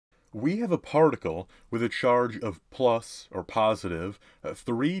We have a particle with a charge of plus, or positive,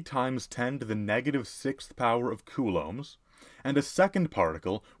 3 times 10 to the negative 6th power of coulombs, and a second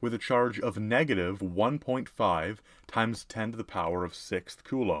particle with a charge of negative 1.5 times 10 to the power of 6th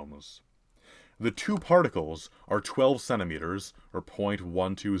coulombs. The two particles are 12 centimeters, or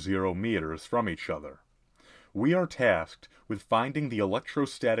 0.120 meters, from each other. We are tasked with finding the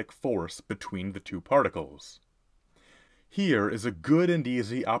electrostatic force between the two particles. Here is a good and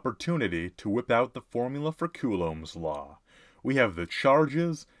easy opportunity to whip out the formula for Coulomb's law. We have the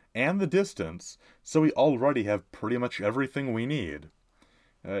charges and the distance, so we already have pretty much everything we need.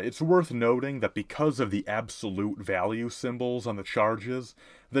 It's worth noting that because of the absolute value symbols on the charges,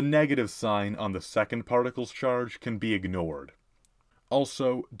 the negative sign on the second particle's charge can be ignored.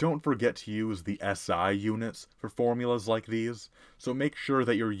 Also, don't forget to use the SI units for formulas like these, so make sure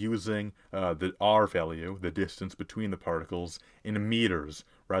that you're using the R value, the distance between the particles, in meters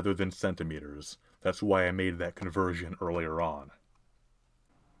rather than centimeters. That's why I made that conversion earlier on.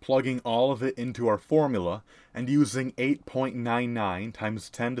 Plugging all of it into our formula, and using 8.99 times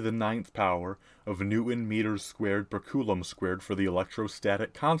 10 to the 9th power of Newton meters squared per Coulomb squared for the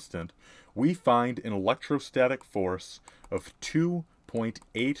electrostatic constant, we find an electrostatic force of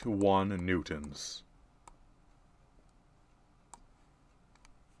 2.81 newtons.